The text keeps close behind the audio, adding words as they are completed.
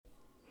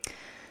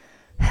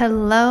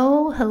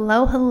Hello,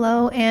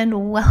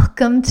 and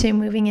welcome to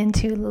Moving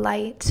Into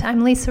Light.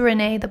 I'm Lisa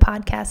Renee, the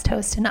podcast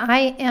host, and I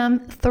am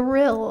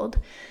thrilled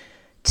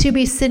to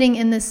be sitting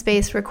in this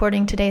space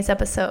recording today's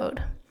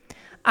episode.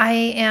 I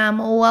am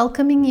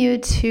welcoming you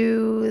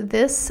to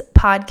this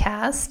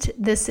podcast.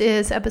 This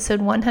is episode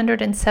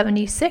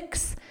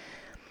 176,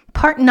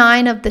 part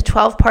 9 of the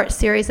 12-part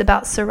series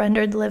about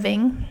surrendered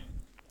living.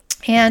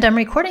 And I'm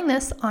recording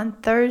this on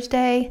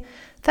Thursday,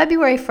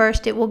 February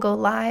 1st. It will go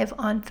live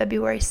on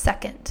February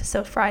 2nd,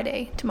 so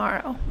Friday,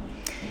 tomorrow.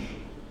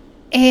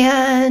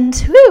 And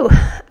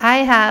I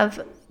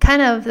have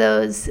kind of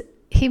those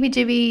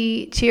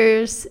heebie-jeebie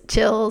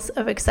chills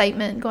of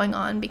excitement going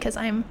on because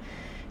I'm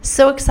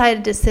so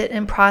excited to sit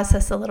and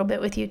process a little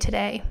bit with you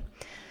today.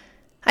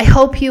 I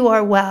hope you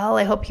are well.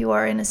 I hope you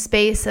are in a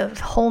space of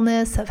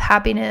wholeness, of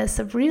happiness,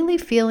 of really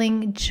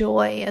feeling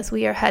joy as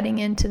we are heading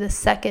into the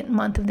second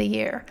month of the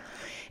year.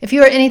 If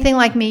you are anything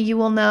like me, you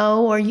will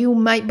know, or you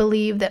might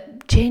believe,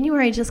 that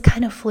January just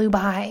kind of flew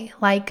by.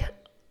 Like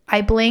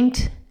I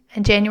blinked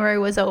and January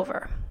was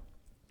over.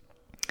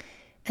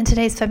 And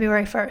today's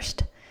February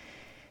 1st.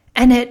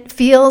 And it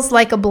feels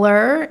like a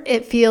blur.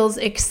 It feels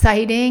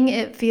exciting.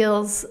 It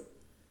feels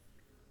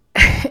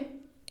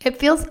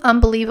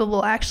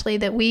unbelievable, actually,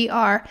 that we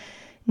are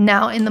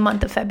now in the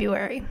month of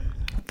February.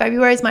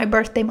 February is my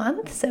birthday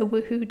month, so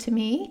woohoo to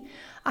me.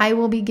 I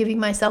will be giving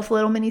myself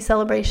little mini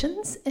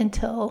celebrations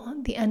until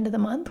the end of the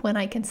month when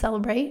I can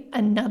celebrate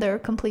another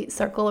complete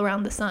circle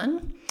around the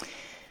sun.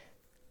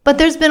 But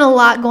there's been a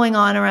lot going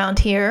on around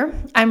here.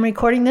 I'm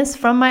recording this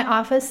from my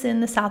office in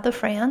the south of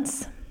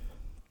France.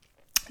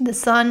 The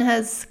sun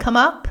has come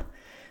up.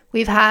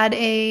 We've had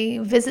a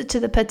visit to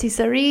the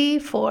patisserie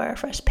for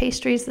fresh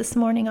pastries this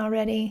morning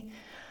already.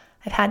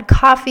 I've had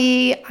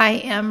coffee. I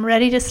am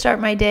ready to start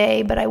my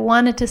day, but I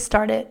wanted to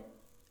start it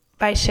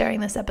by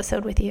sharing this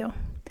episode with you.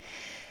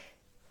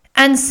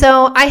 And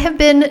so I have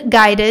been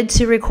guided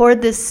to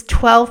record this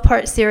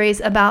 12-part series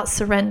about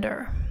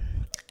surrender.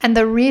 And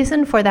the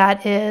reason for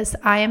that is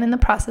I am in the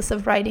process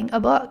of writing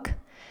a book.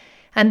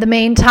 And the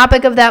main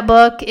topic of that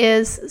book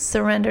is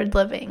surrendered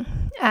living,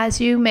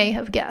 as you may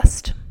have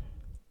guessed.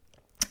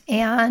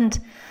 And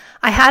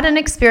I had an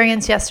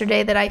experience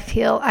yesterday that I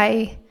feel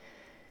I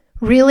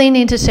really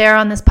need to share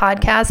on this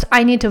podcast.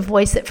 I need to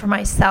voice it for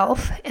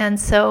myself. And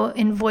so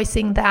in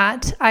voicing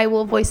that, I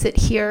will voice it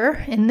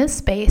here in this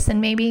space,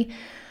 and maybe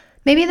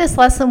this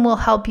lesson will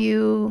help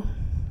you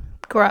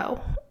grow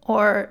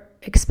or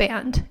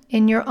expand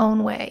in your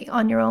own way,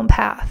 on your own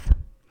path.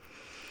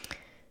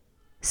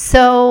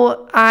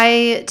 So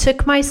I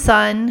took my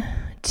son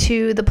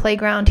to the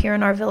playground here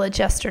in our village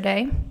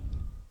yesterday,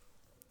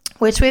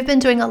 which we've been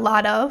doing a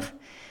lot of.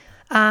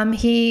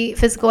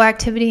 Physical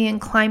activity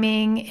and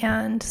climbing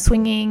and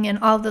swinging and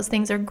all of those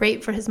things are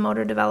great for his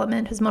motor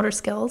development, his motor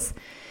skills.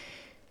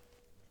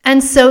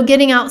 And so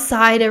getting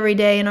outside every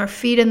day and our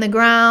feet in the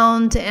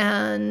ground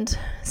and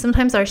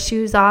sometimes our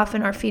shoes off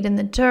and our feet in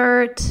the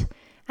dirt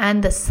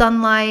and the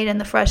sunlight and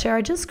the fresh air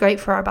are just great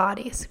for our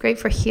bodies, great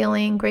for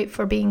healing, great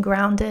for being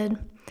grounded.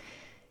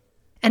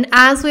 And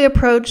as we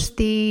approached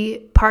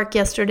the park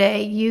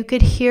yesterday, you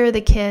could hear the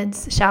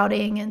kids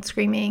shouting and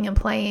screaming and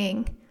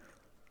playing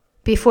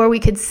before we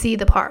could see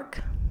the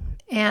park.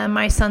 And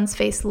my son's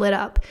face lit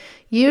up.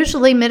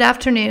 Usually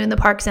mid-afternoon, the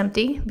park's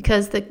empty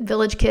because the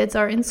village kids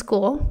are in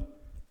school.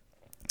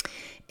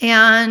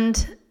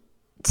 And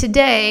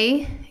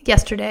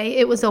yesterday,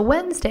 it was a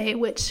Wednesday,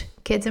 which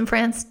kids in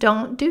France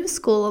don't do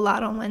school a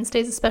lot on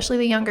Wednesdays, especially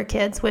the younger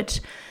kids,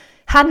 which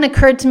hadn't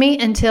occurred to me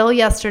until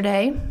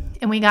yesterday.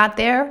 And we got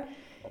there,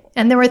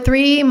 and there were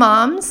 3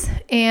 moms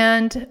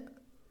and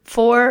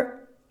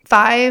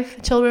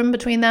 5 children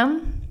between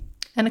them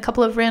and a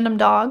couple of random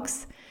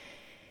dogs.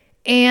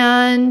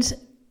 And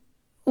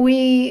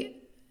we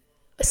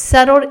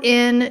settled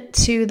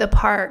into the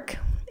park,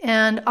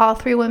 and all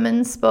 3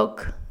 women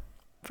spoke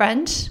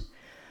French.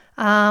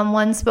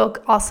 One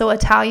spoke also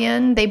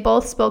Italian.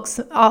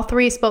 All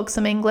 3 spoke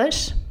some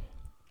English.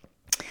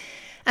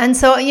 And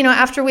so,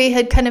 after we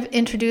had kind of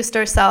introduced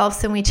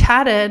ourselves and we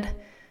chatted,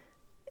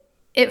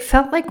 it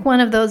felt like one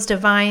of those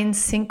divine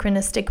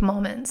synchronistic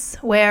moments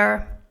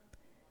where,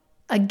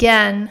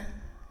 again,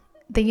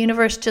 the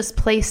universe just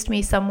placed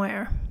me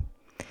somewhere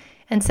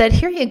and said,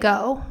 here you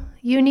go.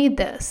 You need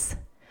this.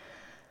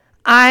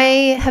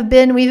 We've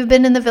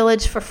been in the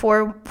village for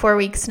four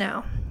weeks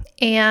now.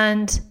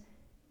 And,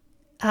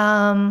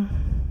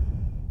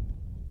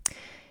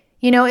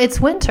 it's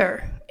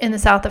winter in the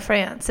south of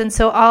France. And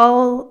so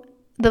all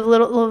the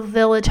little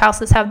village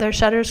houses have their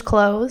shutters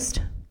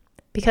closed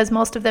because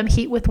most of them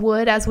heat with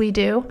wood, as we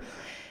do.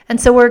 And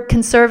so we're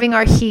conserving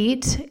our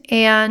heat,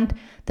 and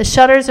the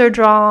shutters are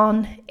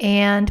drawn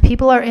and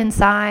people are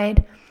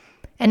inside,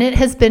 and it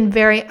has been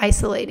very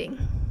isolating.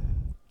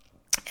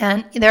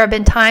 And there have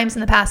been times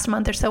in the past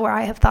month or so where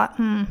I have thought,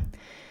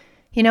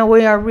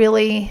 we are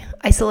really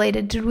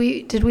isolated.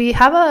 Did we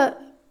have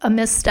a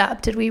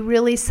misstep? Did we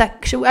really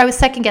I was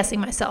second guessing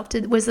myself.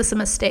 Was this a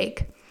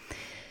mistake?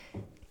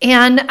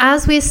 And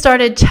as we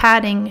started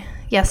chatting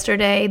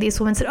yesterday. These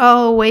women said,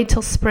 oh, wait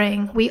till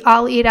spring. We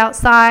all eat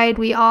outside.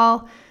 We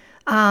all,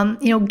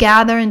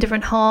 gather in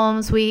different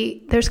homes.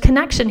 There's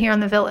connection here in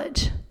the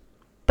village,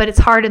 but it's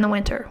hard in the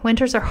winter.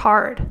 Winters are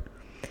hard.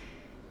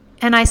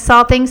 And I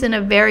saw things in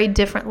a very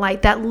different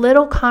light. That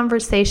little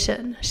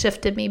conversation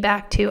shifted me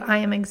back to, I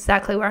am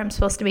exactly where I'm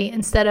supposed to be,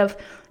 instead of,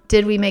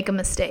 did we make a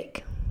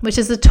mistake? Which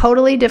is a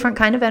totally different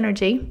kind of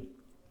energy.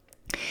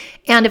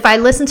 And if I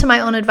listen to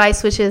my own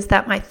advice, which is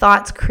that my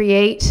thoughts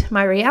create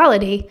my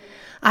reality,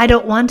 I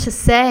don't want to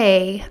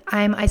say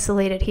I'm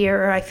isolated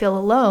here or I feel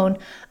alone.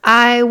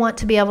 I want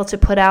to be able to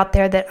put out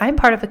there that I'm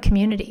part of a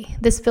community.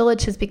 This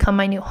village has become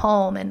my new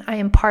home, and I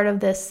am part of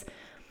this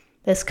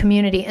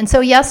community. And so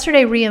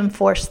yesterday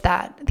reinforced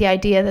that, the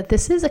idea that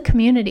this is a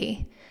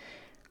community.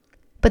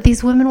 But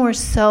these women were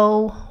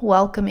so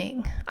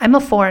welcoming. I'm a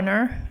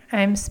foreigner.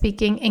 I'm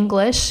speaking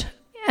English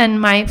and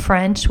my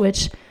French,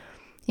 which,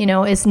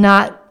 is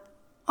not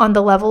on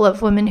the level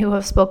of women who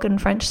have spoken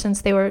French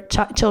since they were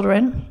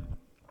children.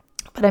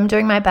 But I'm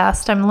doing my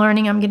best. I'm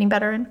learning. I'm getting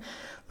better in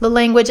the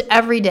language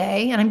every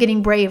day, and I'm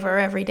getting braver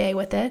every day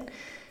with it.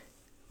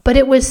 But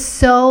it was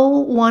so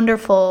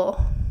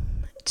wonderful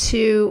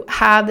to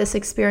have this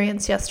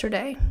experience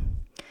yesterday.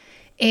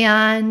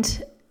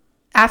 And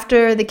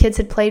after the kids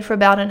had played for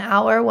about an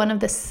hour, one of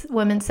the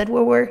women said,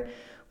 well,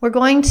 we're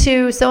going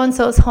to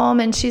so-and-so's home,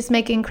 and she's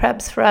making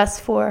crepes for us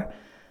for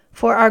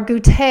our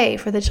goûter,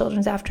 for the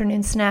children's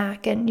afternoon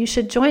snack, and you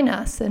should join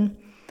us. And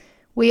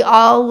we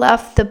all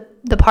left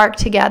the park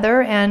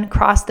together and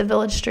crossed the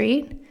village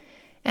street,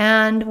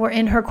 and we're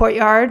in her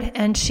courtyard,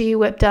 and she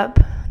whipped up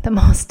the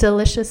most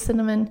delicious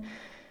cinnamon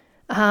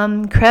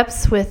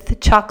crepes with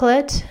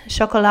chocolate,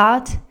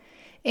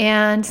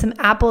 and some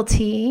apple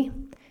tea.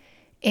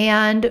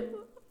 And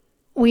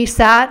we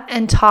sat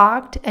and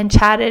talked and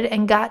chatted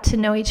and got to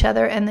know each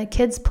other, and the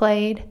kids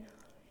played.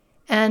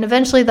 And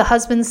eventually the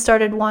husbands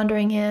started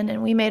wandering in,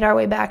 and we made our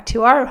way back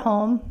to our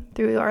home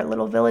through our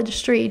little village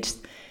streets.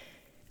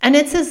 And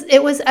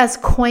it was as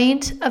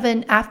quaint of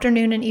an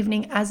afternoon and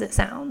evening as it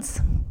sounds.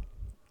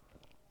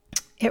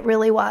 It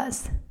really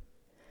was.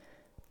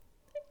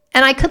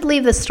 And I could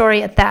leave the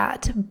story at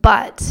that,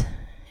 but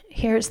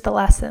here's the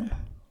lesson.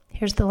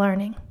 Here's the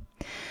learning.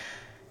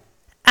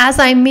 As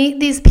I meet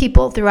these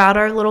people throughout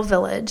our little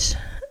village,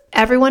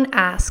 everyone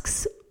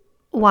asks,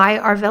 why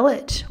our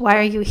village? Why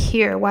are you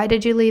here? Why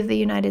did you leave the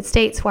United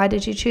States? Why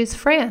did you choose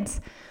France?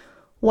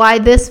 Why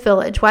this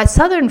village? Why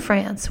southern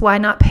France? Why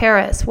not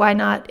Paris? Why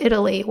not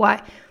Italy?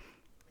 Why?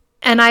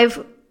 And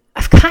I've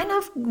kind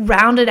of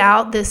rounded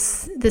out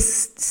this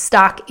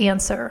stock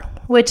answer,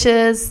 which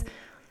is,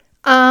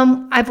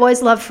 I've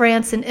always loved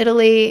France and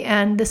Italy,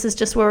 and this is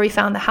just where we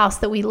found the house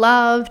that we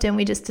loved, and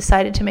we just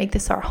decided to make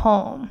this our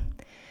home.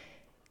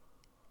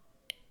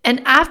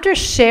 And after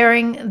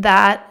sharing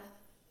that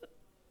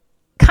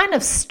kind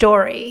of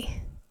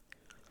story,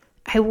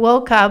 I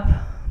woke up.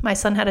 My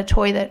son had a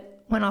toy that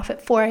went off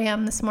at 4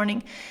 a.m. this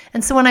morning.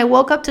 And so when I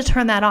woke up to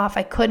turn that off,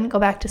 I couldn't go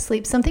back to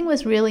sleep. Something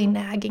was really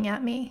nagging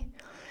at me.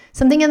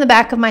 Something in the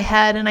back of my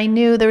head, and I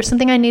knew there was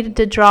something I needed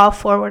to draw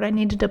forward. I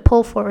needed to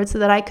pull forward so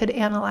that I could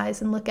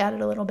analyze and look at it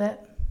a little bit.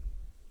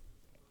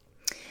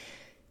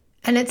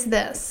 And it's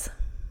this.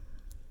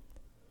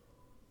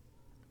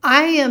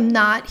 I am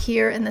not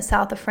here in the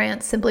south of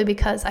France simply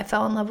because I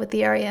fell in love with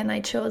the area and I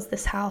chose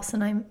this house,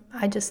 and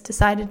I just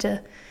decided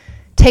to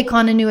take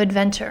on a new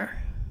adventure.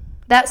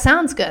 That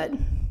sounds good.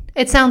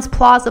 It sounds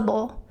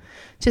plausible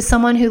to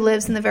someone who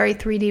lives in the very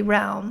 3D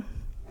realm,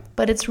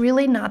 but it's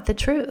really not the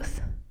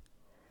truth.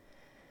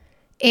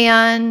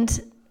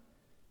 And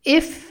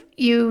if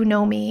you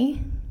know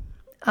me,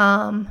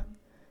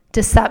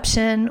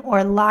 deception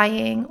or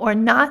lying or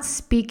not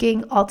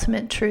speaking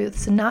ultimate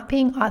truths and not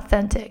being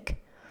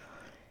authentic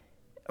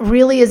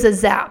really is a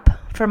zap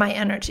for my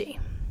energy.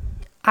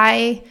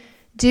 I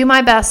do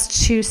my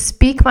best to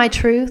speak my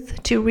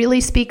truth, to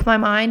really speak my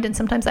mind, and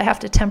sometimes I have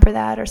to temper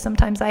that, or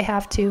sometimes I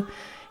have to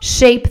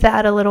shape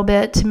that a little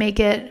bit to make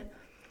it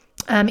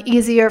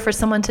easier for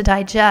someone to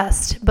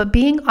digest. But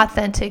being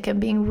authentic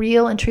and being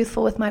real and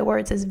truthful with my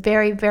words is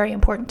very, very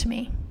important to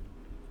me.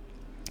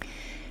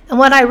 And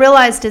what I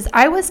realized is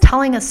I was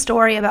telling a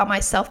story about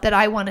myself that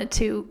I wanted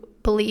to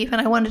believe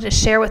and I wanted to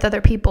share with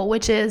other people,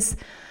 which is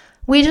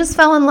we just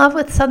fell in love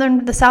with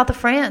the south of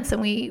France,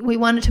 and we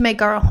wanted to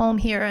make our home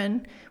here,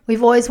 and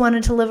we've always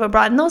wanted to live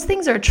abroad. And those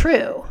things are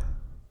true,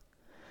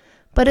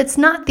 but it's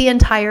not the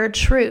entire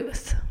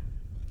truth.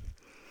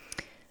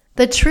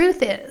 The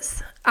truth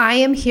is, I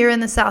am here in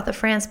the south of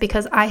France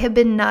because I have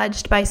been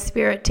nudged by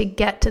spirit to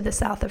get to the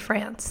south of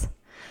France.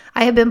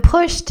 I have been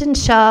pushed and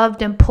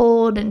shoved and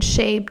pulled and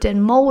shaped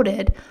and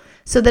molded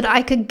so that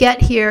I could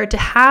get here to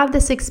have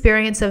this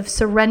experience of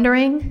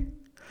surrendering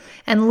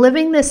and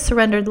living this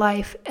surrendered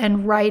life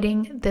and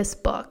writing this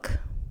book.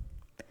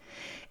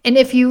 And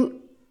if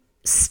you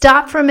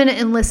stop for a minute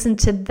and listen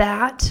to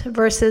that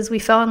versus we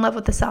fell in love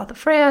with the south of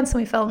France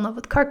and we fell in love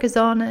with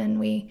Carcassonne,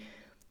 and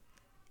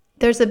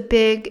there's a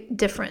big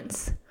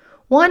difference.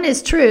 One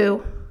is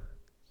true,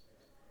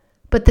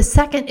 but the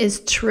second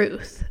is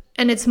truth.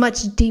 and it's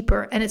much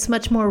deeper, and it's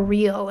much more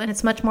real, and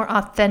it's much more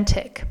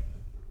authentic.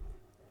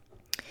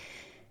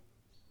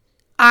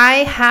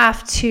 I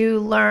have to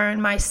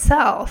learn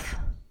myself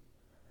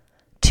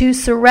to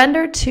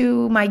surrender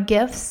to my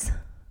gifts,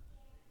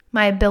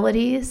 my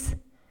abilities,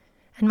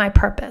 and my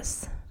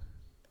purpose.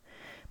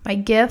 My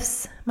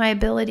gifts, my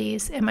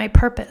abilities, and my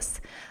purpose.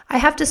 I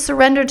have to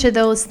surrender to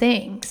those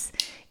things.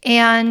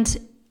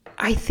 And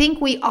I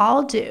think we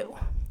all do.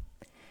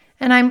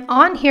 And I'm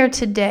on here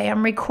today,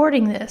 I'm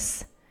recording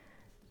this,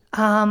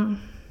 to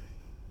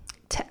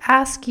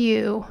ask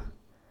you,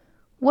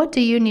 what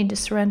do you need to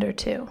surrender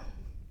to?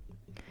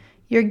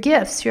 Your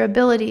gifts, your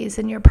abilities,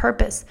 and your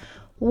purpose.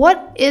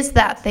 What is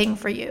that thing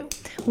for you?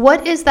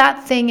 What is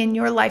that thing in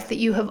your life that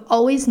you have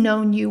always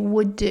known you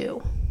would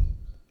do?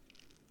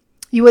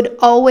 You would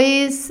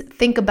always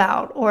think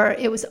about, or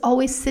it was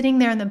always sitting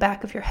there in the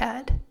back of your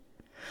head.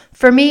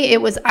 For me,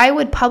 it was I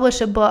would publish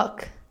a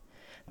book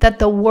that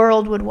the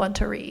world would want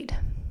to read.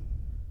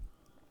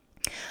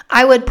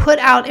 I would put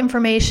out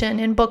information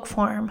in book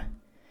form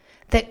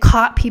that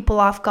caught people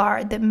off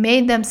guard, that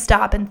made them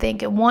stop and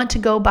think and want to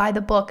go buy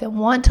the book and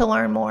want to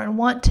learn more and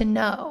want to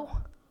know.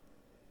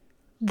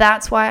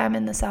 That's why I'm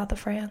in the south of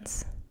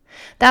France.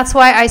 That's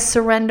why I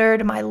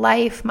surrendered my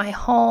life, my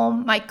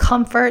home, my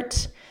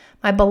comfort,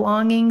 my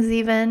belongings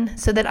even,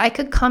 so that I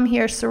could come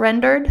here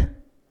surrendered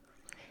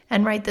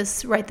and write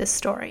this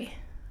story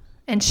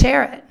and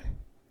share it.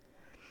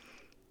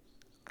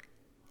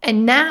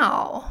 And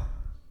now,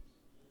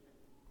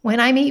 when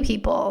I meet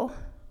people,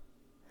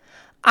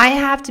 I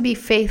have to be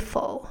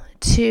faithful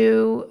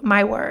to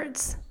my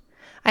words.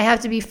 I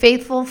have to be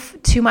faithful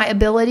to my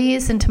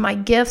abilities and to my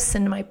gifts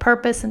and to my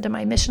purpose and to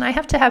my mission. I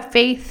have to have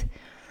faith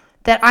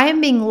that I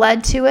am being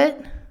led to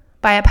it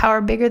by a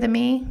power bigger than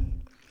me,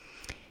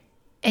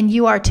 and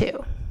you are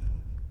too.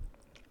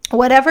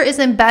 Whatever is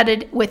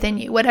embedded within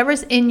you, whatever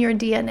is in your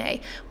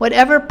DNA,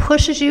 whatever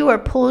pushes you or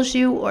pulls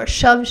you or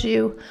shoves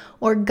you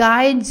or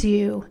guides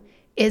you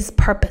is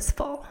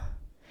purposeful.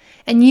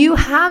 And you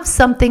have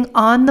something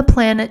on the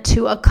planet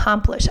to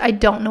accomplish. I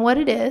don't know what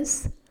it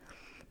is,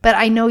 but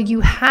I know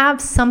you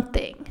have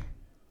something.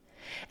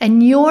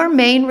 And your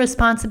main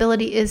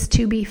responsibility is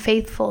to be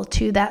faithful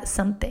to that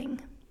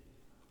something.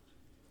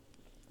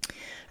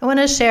 I want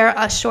to share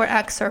a short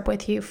excerpt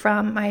with you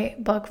from my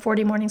book,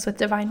 40 Mornings with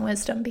Divine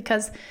Wisdom,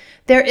 because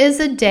there is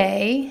a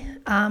day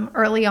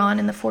early on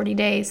in the 40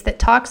 days that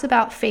talks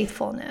about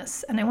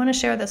faithfulness. And I want to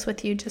share this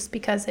with you just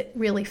because it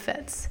really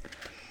fits.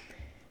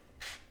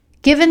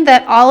 Given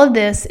that all of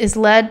this is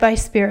led by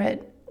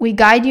Spirit, we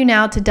guide you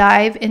now to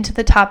dive into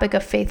the topic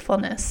of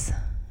faithfulness.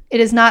 It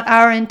is not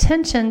our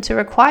intention to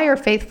require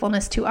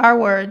faithfulness to our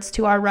words,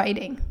 to our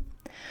writing.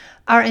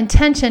 Our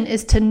intention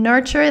is to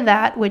nurture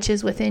that which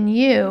is within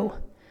you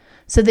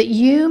so that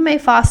you may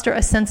foster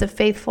a sense of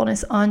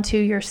faithfulness onto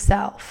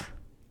yourself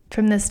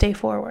from this day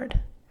forward.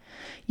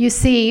 You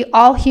see,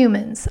 all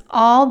humans,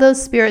 all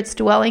those spirits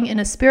dwelling in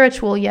a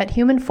spiritual yet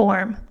human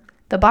form,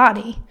 the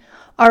body,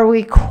 are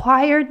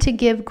required to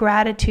give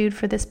gratitude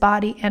for this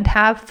body and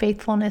have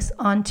faithfulness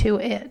onto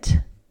it.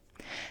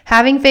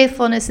 Having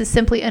faithfulness is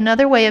simply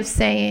another way of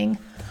saying,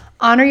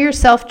 honor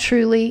yourself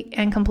truly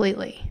and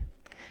completely.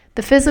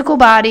 The physical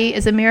body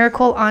is a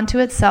miracle unto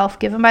itself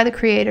given by the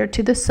Creator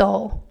to the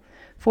soul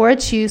for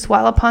its use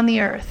while upon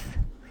the earth.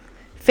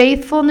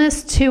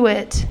 Faithfulness to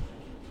it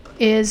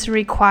is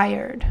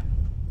required.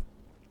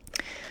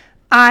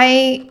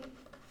 I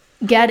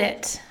get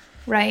it,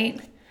 right?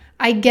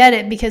 I get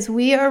it because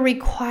we are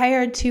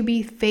required to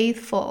be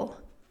faithful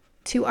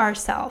to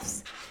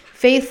ourselves,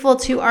 faithful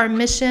to our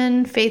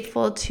mission,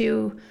 faithful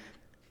to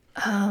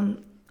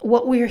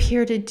what we're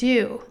here to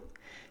do.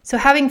 So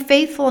having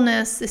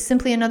faithfulness is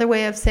simply another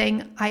way of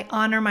saying, I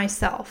honor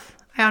myself.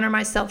 I honor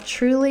myself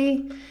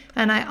truly,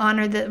 and I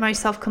honor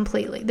myself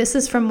completely. This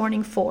is from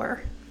Morning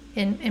 4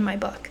 in my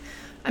book.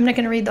 I'm not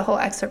going to read the whole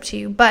excerpt to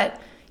you, but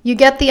you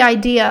get the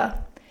idea.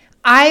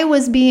 I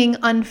was being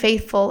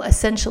unfaithful,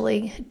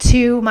 essentially,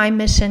 to my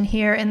mission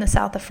here in the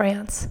south of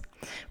France.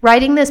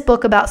 Writing this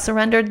book about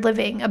surrendered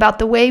living, about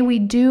the way we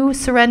do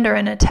surrender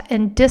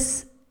and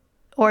detach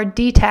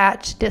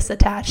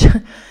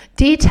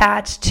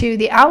to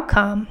the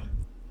outcome,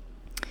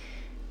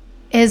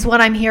 is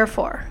what I'm here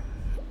for.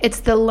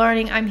 It's the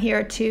learning I'm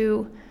here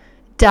to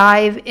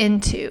dive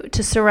into,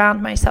 to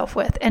surround myself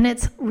with. And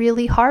it's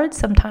really hard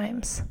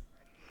sometimes.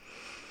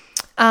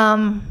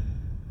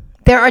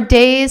 There are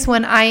days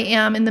when I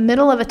am in the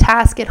middle of a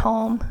task at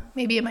home,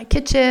 maybe in my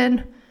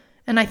kitchen,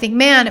 and I think,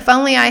 man, if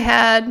only I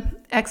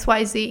had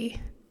XYZ.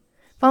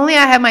 If only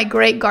I had my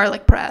great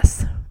garlic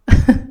press.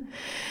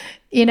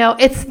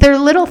 They're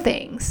little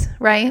things,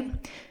 right?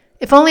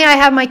 If only I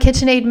had my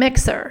KitchenAid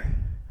mixer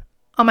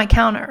on my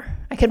counter.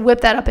 I could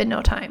whip that up in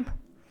no time.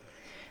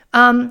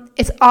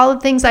 It's all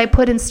the things I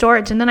put in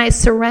storage, and then I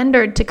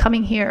surrendered to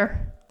coming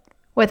here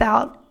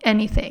without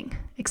anything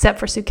except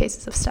for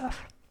suitcases of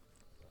stuff.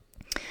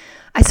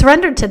 I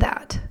surrendered to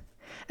that.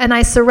 And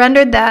I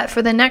surrendered that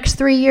for the next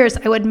 3 years.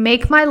 I would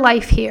make my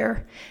life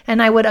here,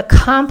 and I would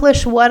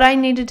accomplish what I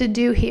needed to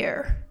do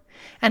here.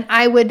 And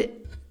I would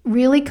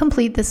really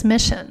complete this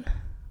mission.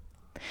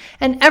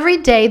 And every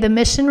day the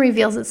mission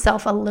reveals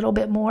itself a little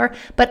bit more,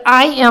 but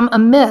I am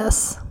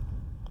amiss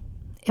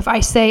if I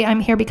say I'm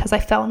here because I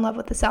fell in love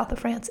with the south of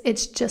France.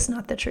 It's just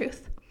not the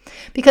truth.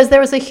 Because there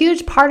was a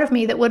huge part of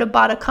me that would have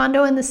bought a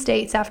condo in the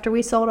States after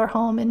we sold our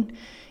home in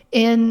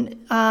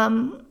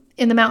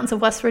the mountains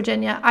of West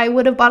Virginia. I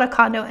would have bought a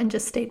condo and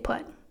just stayed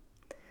put.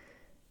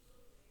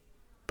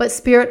 But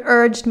Spirit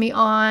urged me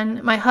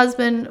on. My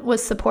husband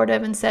was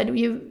supportive and said,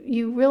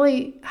 you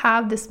really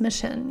have this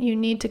mission. You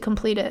need to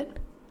complete it.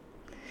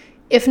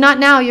 If not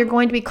now, you're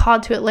going to be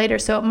called to it later,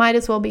 so it might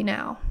as well be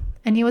now.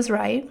 And he was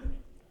right.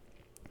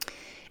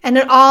 And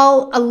it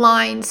all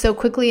aligned so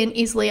quickly and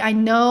easily. I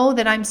know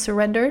that I'm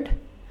surrendered.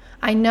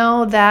 I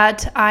know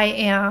that I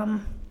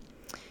am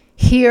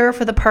here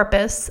for the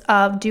purpose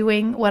of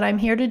doing what I'm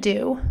here to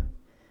do.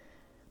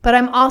 But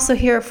I'm also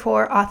here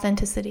for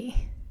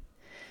authenticity,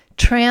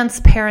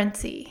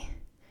 transparency,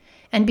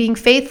 and being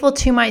faithful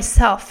to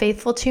myself,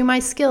 faithful to my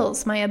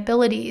skills, my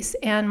abilities,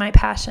 and my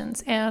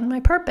passions, and my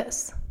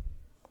purpose.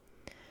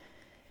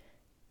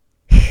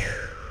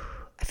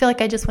 I feel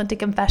like I just went to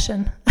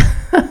confession.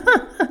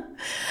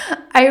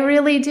 I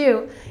really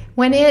do.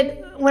 When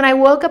I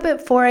woke up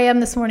at 4 a.m.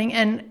 this morning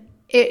and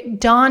it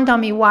dawned on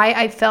me why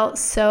I felt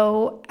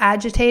so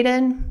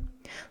agitated,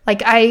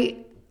 like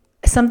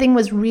something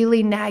was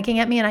really nagging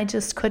at me and I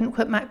just couldn't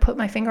put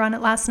my finger on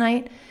it last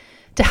night.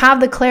 To have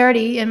the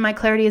clarity, and my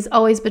clarity is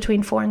always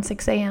between 4 and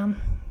 6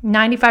 a.m.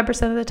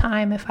 95% of the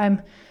time, if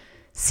I'm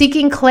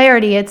seeking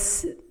clarity,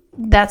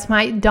 that's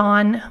my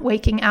dawn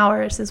waking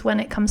hours is when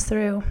it comes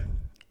through.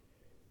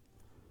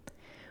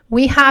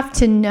 We have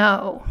to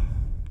know.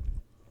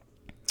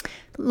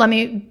 Let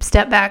me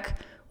step back.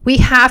 We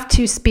have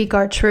to speak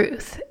our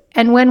truth.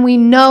 And when we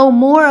know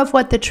more of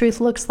what the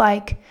truth looks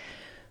like,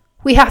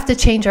 we have to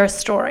change our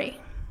story.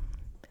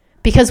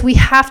 Because we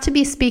have to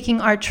be speaking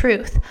our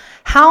truth.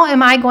 How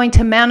am I going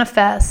to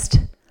manifest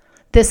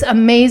this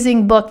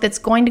amazing book that's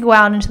going to go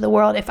out into the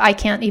world if I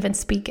can't even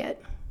speak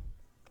it?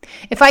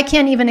 If I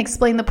can't even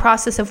explain the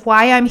process of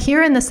why I'm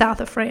here in the south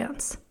of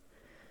France,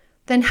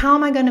 then how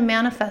am I going to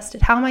manifest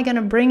it? How am I going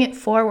to bring it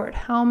forward?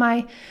 How am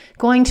I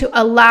going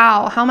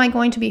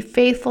to be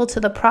faithful to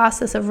the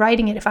process of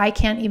writing it if I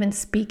can't even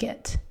speak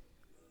it?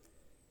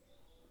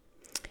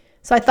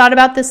 So I thought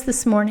about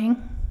this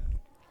morning.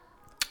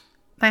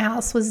 My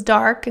house was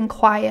dark and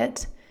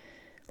quiet,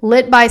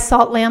 lit by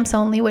salt lamps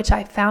only, which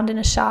I found in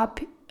a shop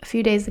a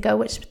few days ago,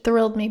 which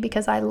thrilled me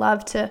because I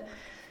love to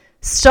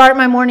start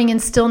my morning in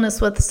stillness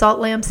with salt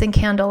lamps and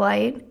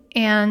candlelight.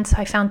 And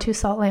I found 2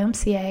 salt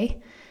lamps,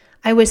 yay.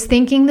 I was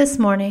thinking this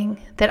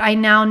morning that I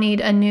now need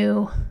a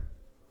new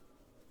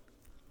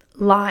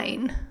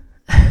line.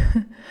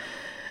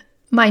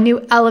 My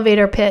new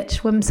elevator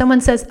pitch. When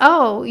someone says,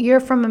 "Oh, you're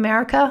from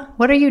America?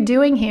 What are you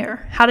doing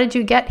here? How did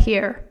you get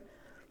here?"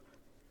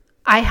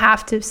 I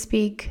have to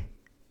speak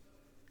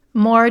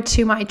more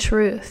to my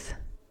truth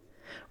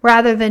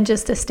rather than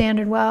just a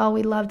standard, well,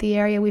 we love the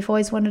area. We've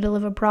always wanted to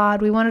live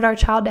abroad. We wanted our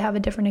child to have a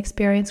different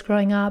experience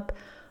growing up,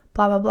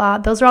 blah, blah, blah.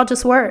 Those are all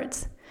just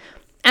words.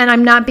 And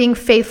I'm not being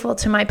faithful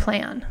to my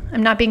plan.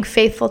 I'm not being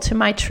faithful to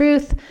my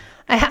truth.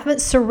 I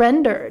haven't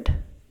surrendered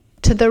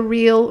to the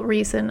real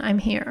reason I'm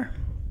here.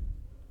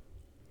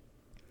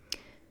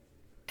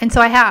 And so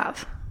I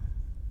have.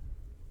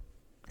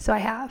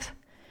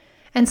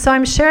 And so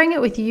I'm sharing it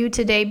with you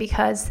today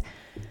because,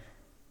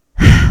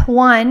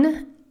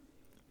 one,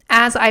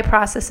 as I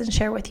process and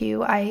share with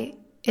you,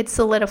 it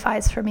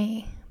solidifies for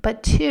me.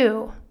 But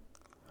 2,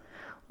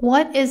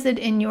 what is it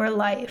in your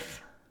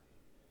life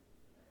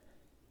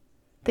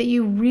that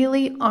you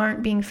really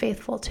aren't being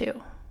faithful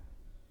to?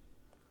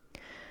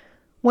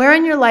 Where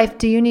in your life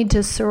do you need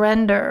to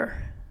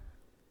surrender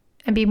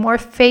and be more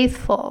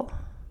faithful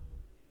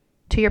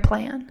to your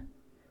plan?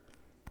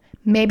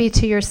 Maybe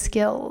to your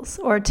skills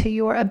or to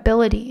your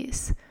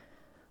abilities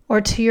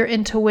or to your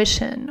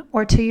intuition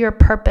or to your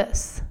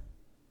purpose.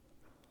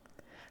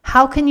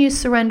 How can you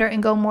surrender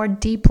and go more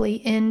deeply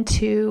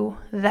into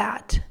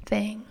that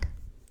thing?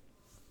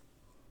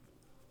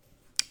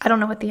 I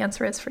don't know what the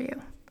answer is for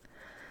you.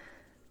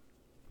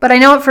 But I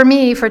know it for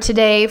me, for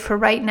today, for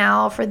right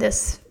now, for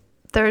this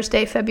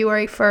Thursday,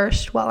 February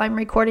 1st, while I'm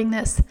recording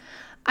this,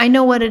 I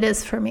know what it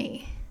is for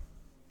me.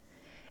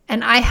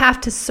 And I have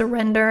to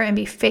surrender and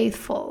be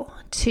faithful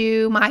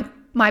to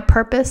my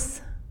purpose,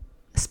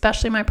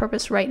 especially my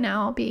purpose right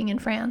now, being in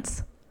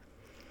France.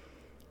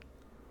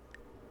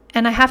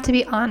 And I have to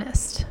be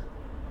honest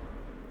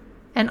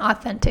and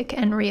authentic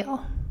and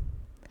real.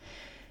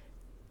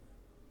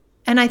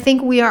 And I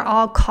think we are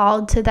all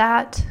called to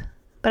that,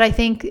 but I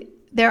think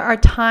there are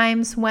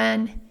times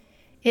when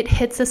it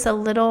hits us a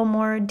little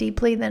more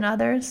deeply than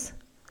others.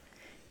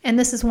 And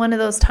this is one of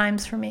those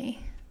times for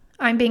me.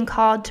 I'm being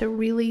called to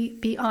really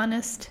be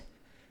honest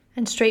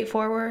and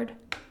straightforward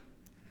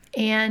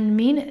and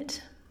mean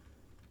it.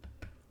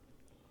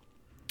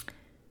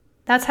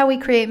 That's how we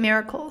create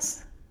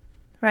miracles,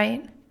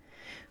 right?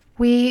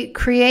 We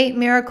create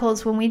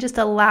miracles when we just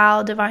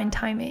allow divine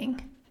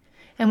timing.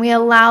 And we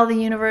allow the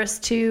universe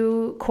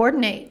to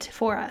coordinate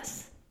for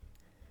us.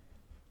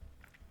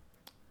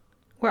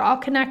 We're all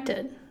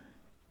connected.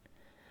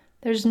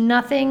 There's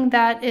nothing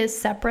that is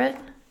separate.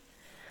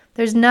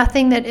 There's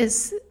nothing that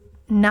is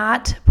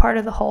not part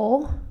of the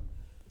whole,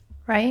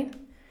 right?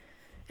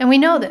 And we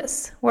know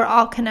this. We're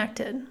all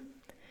connected.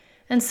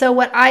 And so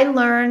what I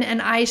learn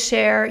and I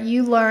share,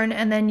 you learn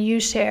and then you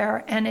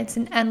share, and it's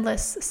an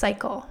endless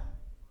cycle.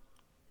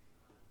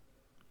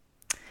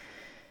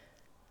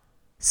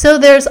 So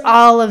there's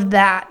all of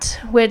that,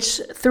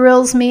 which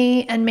thrills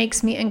me and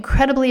makes me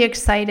incredibly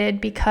excited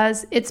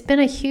because it's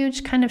been a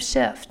huge kind of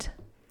shift.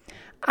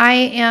 I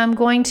am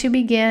going to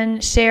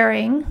begin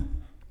sharing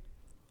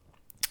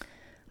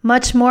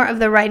much more of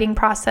the writing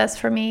process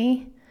for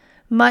me,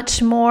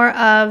 much more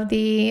of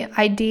the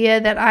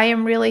idea that I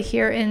am really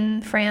here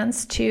in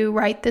France to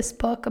write this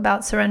book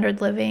about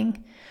surrendered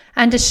living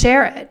and to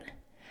share it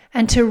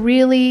and to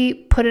really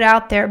put it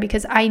out there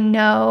because I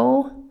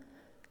know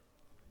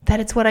that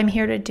it's what I'm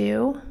here to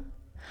do.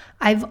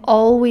 I've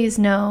always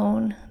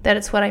known that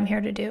it's what I'm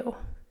here to do.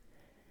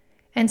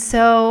 And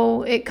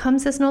so it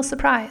comes as no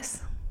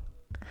surprise.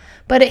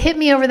 But it hit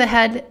me over the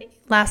head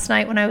last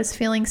night when I was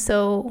feeling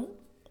so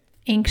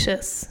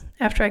anxious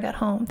after I got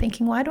home,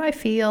 thinking, why do I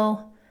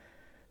feel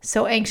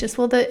so anxious?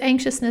 Well, the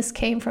anxiousness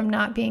came from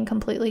not being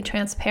completely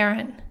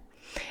transparent.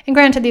 And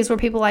granted, these were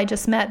people I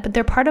just met, but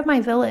they're part of my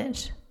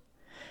village.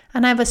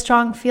 And I have a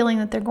strong feeling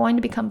that they're going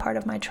to become part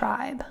of my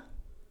tribe.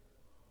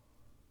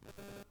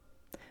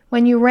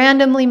 When you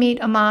randomly meet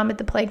a mom at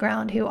the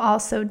playground who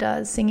also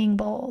does singing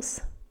bowls,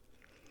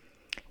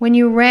 when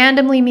you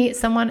randomly meet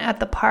someone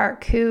at the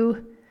park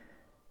who,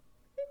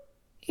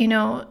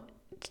 has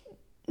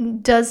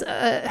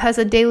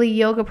a daily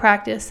yoga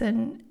practice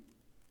and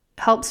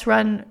helps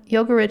run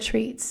yoga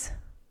retreats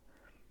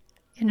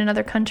in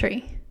another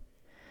country,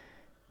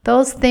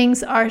 those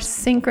things are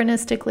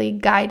synchronistically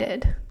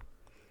guided.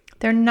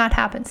 They're not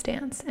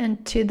happenstance.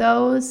 And to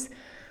those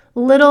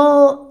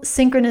little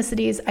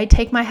synchronicities, I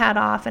take my hat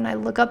off and I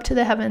look up to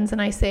the heavens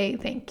and I say,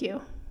 thank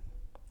you.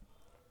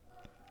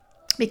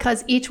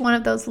 Because each one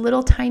of those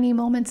little tiny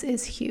moments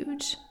is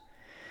huge.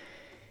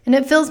 And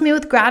it fills me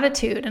with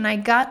gratitude. And I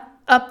got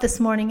up this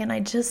morning and I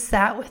just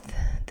sat with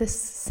this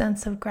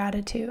sense of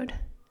gratitude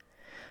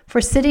for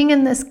sitting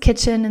in this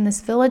kitchen in this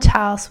village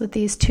house with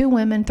these three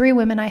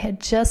women I had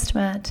just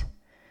met,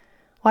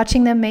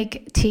 watching them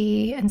make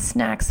tea and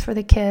snacks for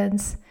the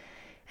kids,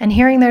 and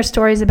hearing their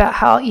stories about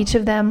how each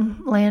of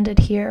them landed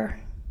here.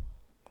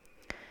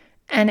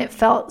 And it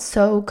felt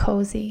so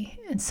cozy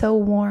and so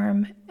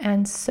warm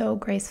and so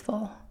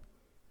graceful.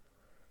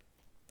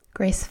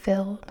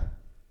 Grace-filled,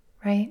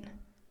 right?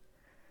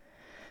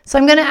 So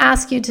I'm going to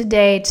ask you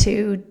today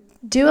to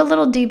do a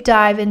little deep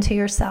dive into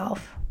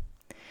yourself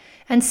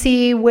and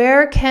see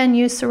where can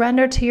you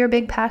surrender to your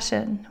big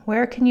passion?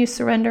 Where can you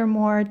surrender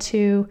more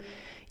to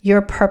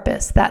your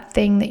purpose, that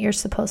thing that you're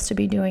supposed to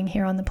be doing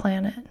here on the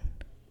planet?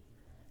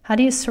 How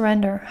do you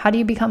surrender? How do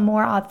you become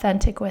more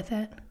authentic with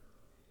it?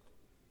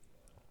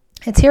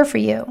 It's here for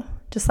you,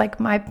 just like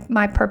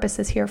my purpose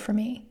is here for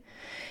me.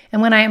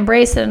 And when I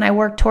embrace it and I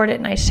work toward it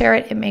and I share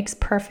it, it makes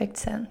perfect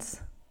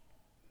sense.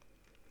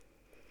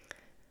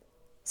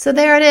 So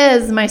there it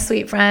is, my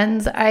sweet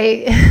friends.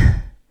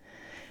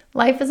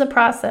 Life is a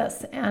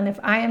process, and if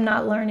I am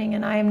not learning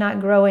and I am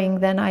not growing,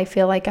 then I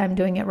feel like I'm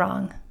doing it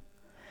wrong.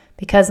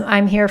 Because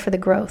I'm here for the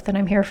growth and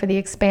I'm here for the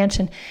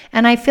expansion.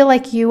 And I feel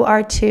like you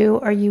are too,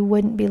 or you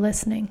wouldn't be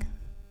listening.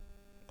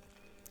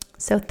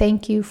 So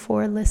thank you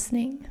for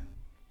listening.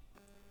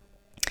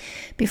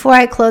 Before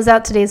I close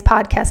out today's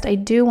podcast, I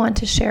do want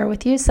to share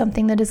with you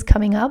something that is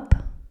coming up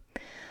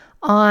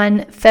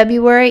on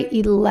February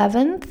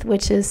 11th,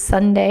 which is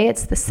Sunday.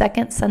 It's the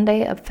second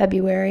Sunday of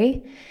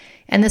February.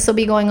 And this will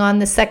be going on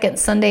the second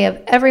Sunday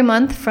of every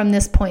month from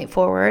this point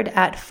forward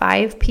at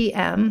 5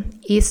 p.m.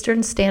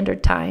 Eastern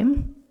Standard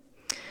Time.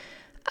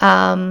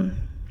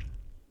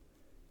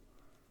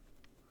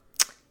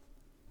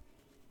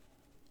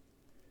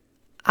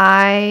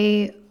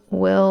 I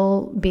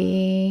will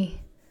be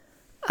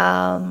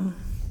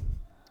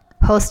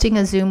hosting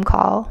a Zoom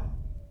call,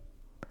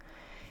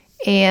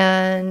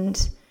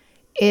 and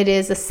it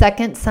is a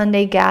second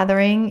Sunday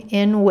gathering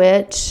in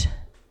which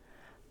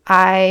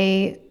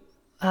I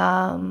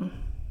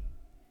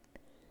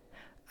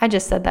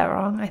just said that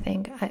wrong, I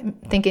think.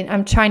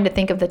 I'm trying to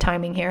think of the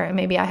timing here, and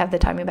maybe I have the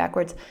timing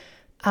backwards.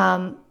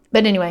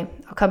 But anyway,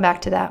 I'll come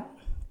back to that.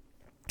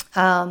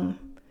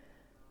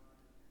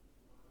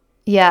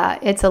 Yeah,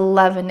 it's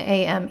 11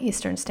 a.m.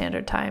 Eastern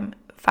Standard Time,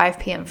 5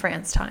 p.m.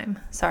 France time.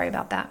 Sorry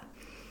about that.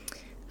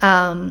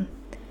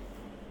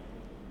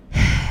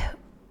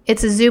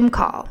 It's a Zoom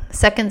call,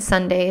 second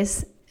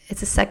Sundays.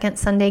 It's a second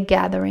Sunday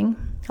gathering.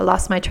 I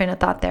lost my train of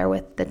thought there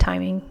with the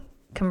timing.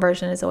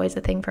 Conversion is always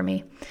a thing for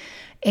me.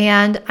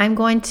 And I'm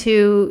going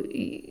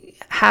to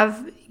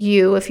have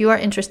you, if you are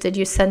interested,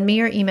 you send me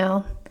your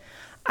email.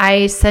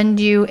 I send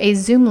you a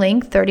Zoom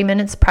link 30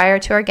 minutes prior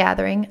to our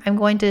gathering. I'm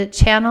going to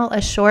channel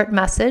a short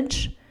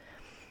message,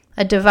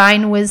 a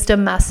divine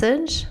wisdom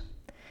message,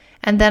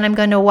 And then I'm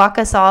going to walk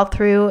us all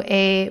through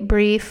a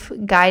brief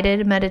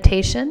guided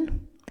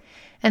meditation.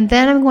 And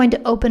then I'm going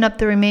to open up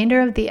the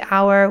remainder of the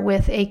hour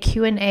with a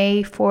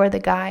Q&A for the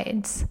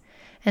guides.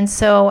 And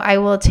so I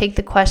will take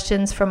the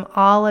questions from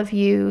all of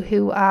you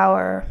who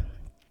are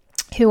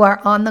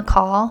on the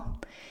call,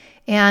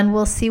 and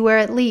we'll see where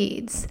it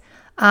leads.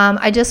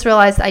 I just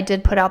realized I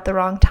did put out the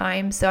wrong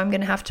time, so I'm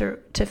going to have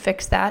to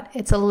fix that.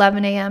 It's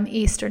 11 a.m.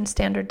 Eastern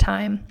Standard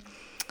Time,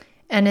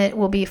 and it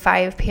will be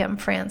 5 p.m.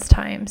 France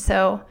time.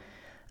 So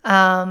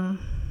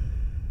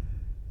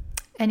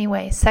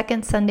anyway,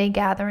 Second Sunday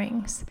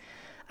gatherings.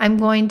 I'm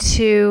going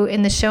to,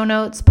 in the show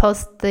notes,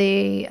 post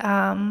the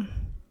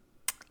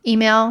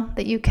email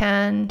that you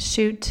can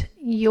shoot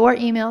your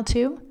email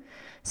to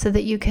so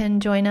that you can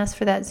join us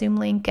for that Zoom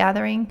link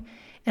gathering.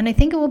 And I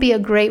think it will be a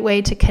great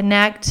way to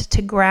connect,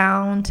 to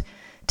ground,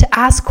 to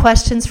ask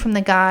questions from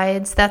the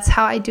guides. That's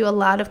how I do a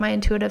lot of my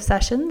intuitive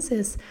sessions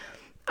is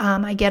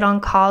I get on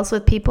calls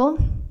with people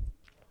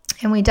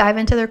and we dive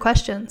into their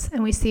questions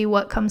and we see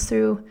what comes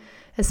through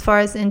as far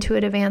as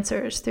intuitive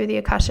answers through the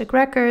Akashic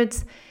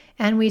Records.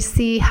 And we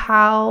see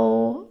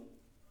how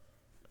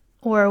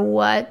or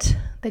what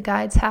the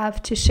guides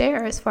have to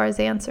share as far as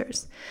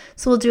answers.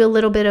 So we'll do a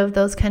little bit of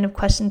those kind of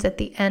questions at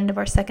the end of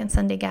our Second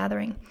Sunday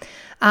gathering.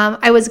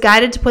 I was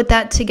guided to put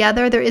that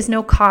together. There is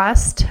no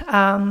cost.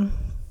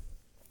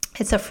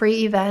 It's a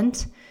free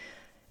event.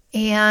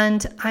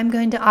 And I'm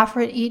going to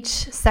offer it each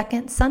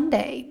second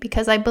Sunday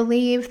because I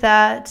believe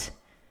that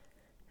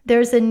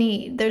there's a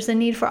need. There's a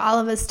need for all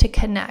of us to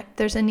connect.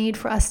 There's a need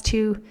for us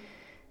to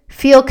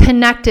feel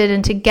connected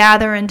and to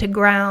gather and to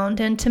ground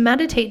and to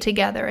meditate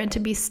together and to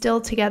be still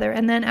together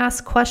and then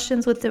ask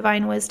questions with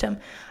divine wisdom.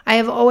 I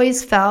have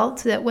always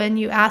felt that when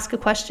you ask a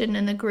question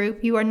in the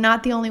group, you are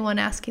not the only one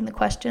asking the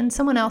question.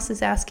 Someone else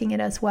is asking it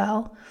as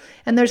well.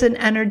 And there's an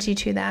energy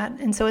to that.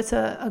 And so it's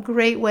a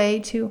great way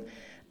to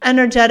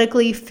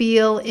energetically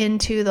feel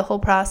into the whole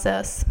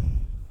process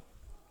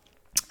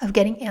of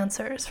getting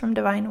answers from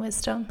divine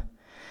wisdom.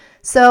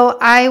 So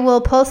I will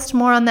post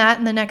more on that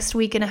in the next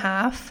week and a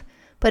half.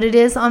 But it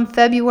is on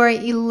February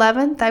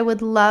 11th. I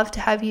would love to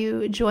have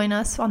you join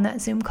us on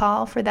that Zoom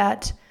call for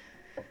that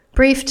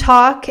brief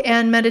talk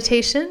and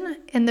meditation.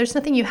 And there's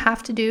nothing you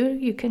have to do.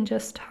 You can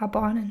just hop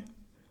on and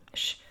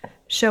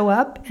show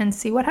up and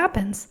see what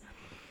happens.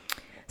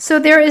 So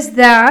there is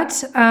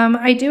that.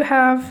 I do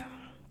have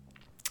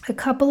a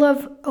couple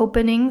of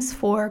openings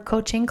for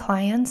coaching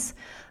clients.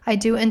 I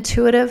do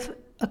intuitive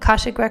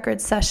Akashic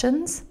Records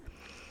sessions.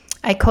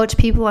 I coach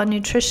people on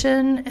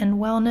nutrition and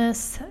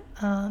wellness.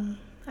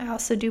 I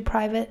also do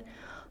private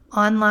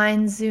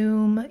online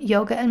Zoom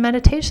yoga and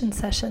meditation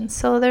sessions.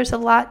 So there's a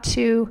lot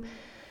to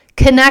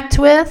connect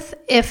with.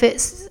 If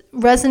it's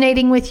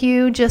resonating with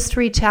you, just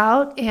reach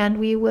out and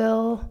we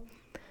will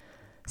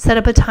set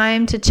up a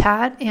time to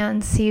chat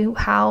and see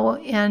how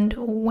and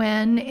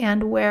when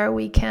and where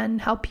we can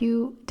help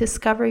you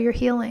discover your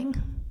healing.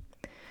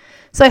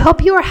 So I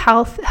hope you are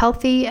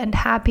healthy and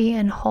happy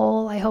and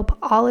whole. I hope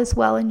all is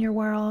well in your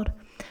world.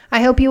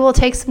 I hope you will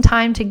take some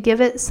time to give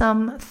it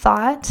some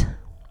thought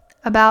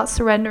about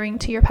surrendering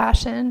to your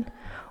passion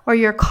or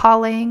your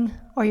calling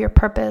or your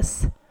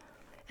purpose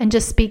and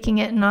just speaking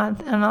it in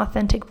an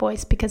authentic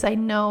voice because I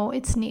know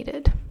it's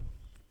needed.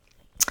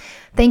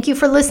 Thank you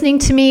for listening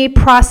to me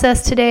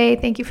process today.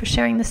 Thank you for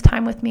sharing this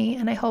time with me,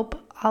 and I hope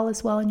all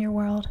is well in your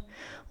world.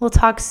 We'll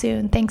talk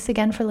soon. Thanks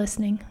again for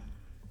listening.